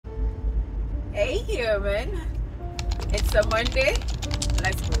Hey human, it's a Monday,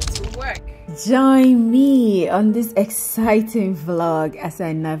 let's go to work. Join me on this exciting vlog as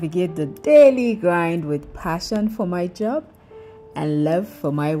I navigate the daily grind with passion for my job and love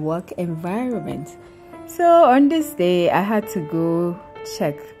for my work environment. So on this day, I had to go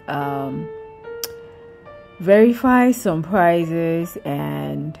check, verify some prices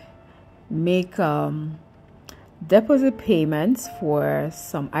and make deposit payments for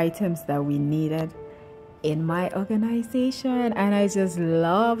some items that we needed in my organization, and I just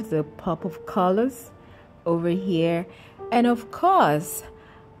love the pop of colors over here. And of course,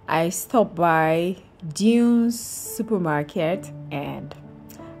 I stopped by Dune's supermarket and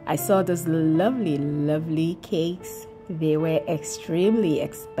I saw those lovely cakes. They were extremely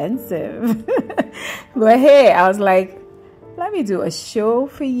expensive. But hey, I was like, let me do a show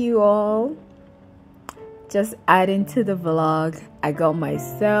for you all. Just adding to the vlog, I got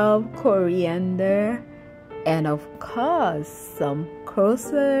myself coriander and of course some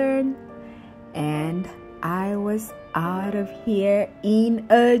croissant, and I was out of here in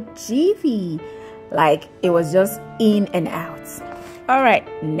a jiffy. Like it was just in and out. All right,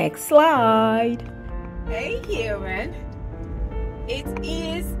 next slide. Hey human, it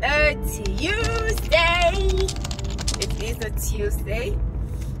is a Tuesday. It is a Tuesday.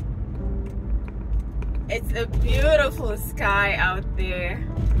 It's a beautiful sky out there.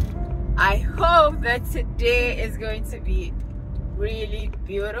 I hope that today is going to be really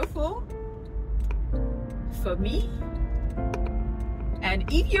beautiful for me. And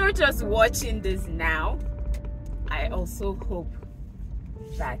if you're just watching this now, I also hope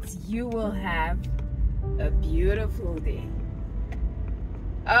that you will have a beautiful day.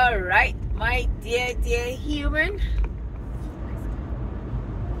 All right, my dear human.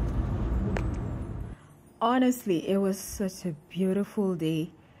 Honestly, it was such a beautiful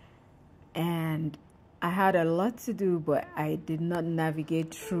day and I had a lot to do, but I did not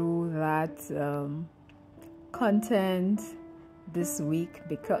navigate through that content this week,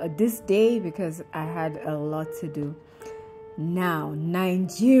 because I had a lot to do. Now,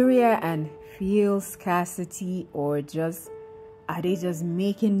 Nigeria and fuel scarcity, or just are they just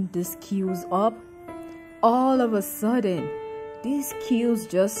making these queues up? All of a sudden, these queues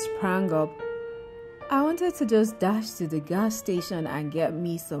just sprang up. I wanted to just dash to the gas station and get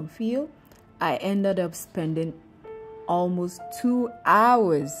me some fuel. I ended up spending almost 2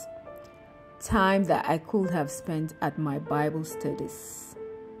 hours, time that I could have spent at my Bible studies.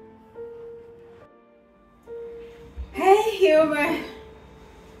 Hey human,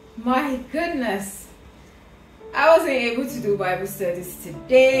 my goodness, I wasn't able to do Bible studies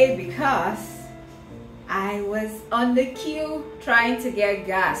today because I was on the queue trying to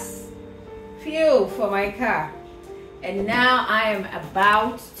get fuel for my car, and now I am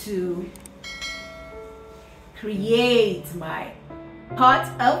about to create my pot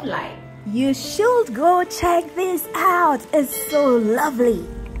of life. You should go check this out. It's so lovely.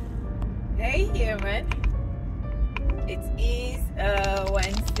 Hey human, it is a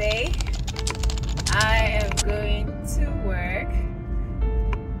Wednesday. I am going to work,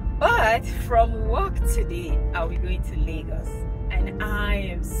 but from work today I'll be going to Lagos, and I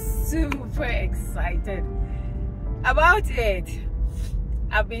am super excited about it.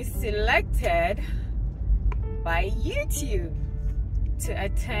 I've been selected by YouTube to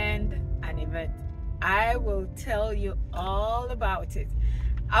attend an event. I will tell you all about it.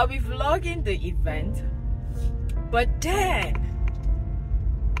 I'll be vlogging the event, but then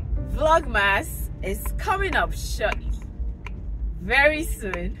Vlogmas is coming up shortly. Very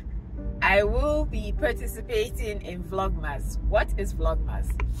soon I will be participating in Vlogmas. What is Vlogmas?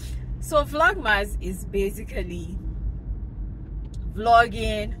 So Vlogmas is basically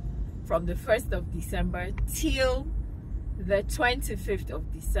vlogging from the 1st of December till the 25th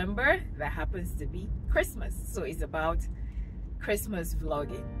of December. That happens to be Christmas. So it's about Christmas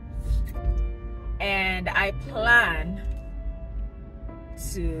vlogging. And I plan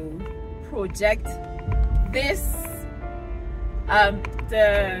to project this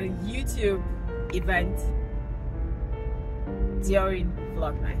the YouTube event during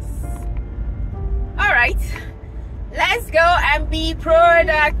Vlogmas. All right, let's go and be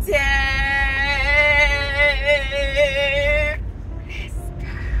productive. Let's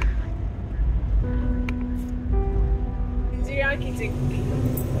go. Nigerian kitchen.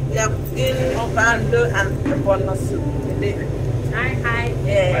 Yeah, in Ovando and the bonus soup today. Hi.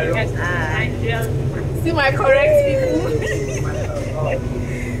 Yes. See my correct people.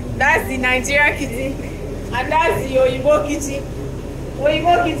 That's the Nigerian kitchen, and that's the Oyibo kitchen.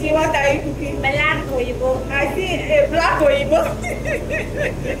 Oyibo kitchen, what are you cooking? Black Oyibo. I see a black Oyibo.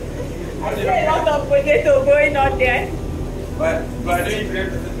 I see a lot of potato going on there. But I don't eat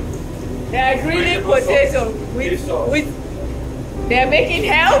potato. They are grilling potato with they're making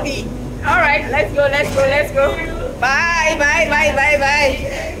healthy. Alright, let's go. Bye.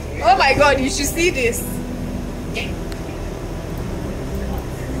 Oh my god, you should see this.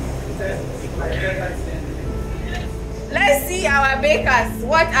 Let's see our bakers.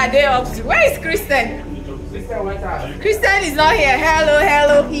 What are they up to? Where is Kristen? Kristen is not here.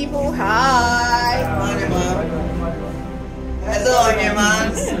 Hello people. Hi. Hello,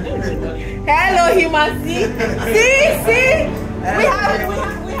 humans. Hello, humans. See? We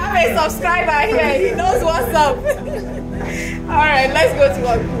have a subscriber here. He knows what's up. Alright, let's go to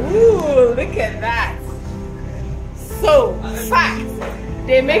work. Ooh, look at that. So, fact,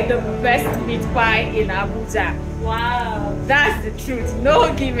 they make the best meat pie in Abuja. Wow, that's the truth.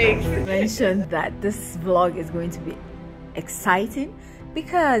 No gimmicks. Mentioned that this vlog is going to be exciting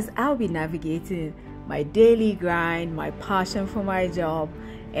because I'll be navigating my daily grind, my passion for my job,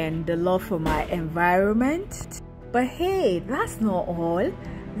 and the love for my environment. But hey, that's not all.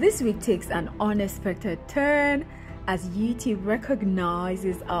 This week takes an unexpected turn as YouTube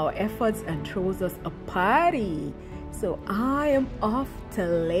recognizes our efforts and throws us a party. So I am off to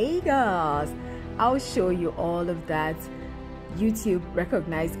Lagos. I'll show you all of that. YouTube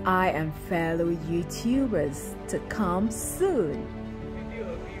recognized I and fellow YouTubers to come soon.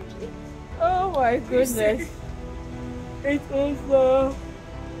 Oh my goodness. It is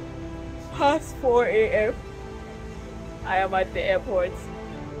past 4 a.m. I am at the airport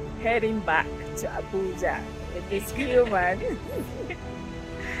heading back to Abuja with this human.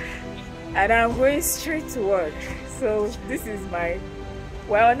 And I'm going straight to work. So this is my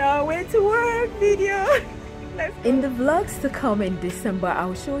well on our way to work video. In the vlogs to come in December,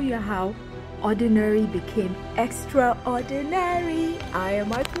 I'll show you how ordinary became extraordinary. I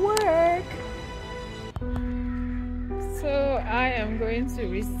am at work. So I am going to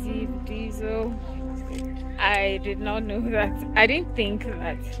receive diesel. I did not know that. I didn't think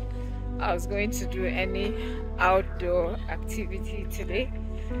that I was going to do any outdoor activity today.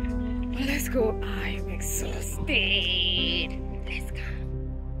 But let's go. I am exhausted. Let's go.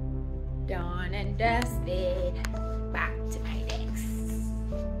 Done and dusted. Back to my desk.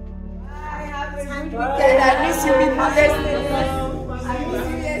 I have a good weekend. I miss you people listening. I miss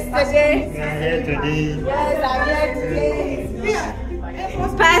you yesterday. We are here today. Yes, I'm here today.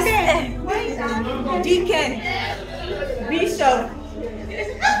 Pastor, Deacon, Bishop,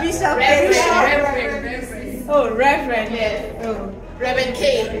 oh, Reverend, yes. Oh, Reverend K.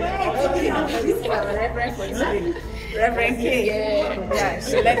 Reverend for today. Reverend K. Yeah,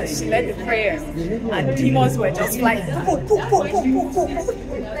 she led the prayers, and demons were just like.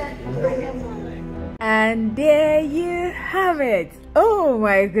 And there you have it. Oh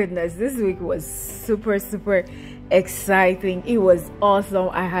my goodness, this week was super exciting. It was awesome.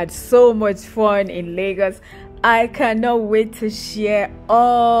 I had so much fun in Lagos. I cannot wait to share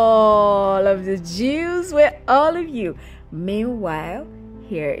all of the juice with all of you. Meanwhile,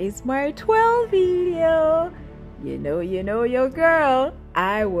 here is my 12 video. You know your girl.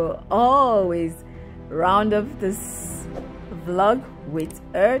 I will always round up this vlog with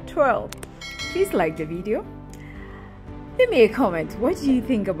a 12. Please like the video. Leave me a comment. What do you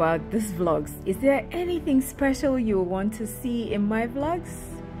think about this vlogs? Is there anything special you want to see in my vlogs?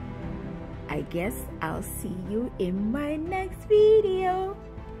 I guess I'll see you in my next video.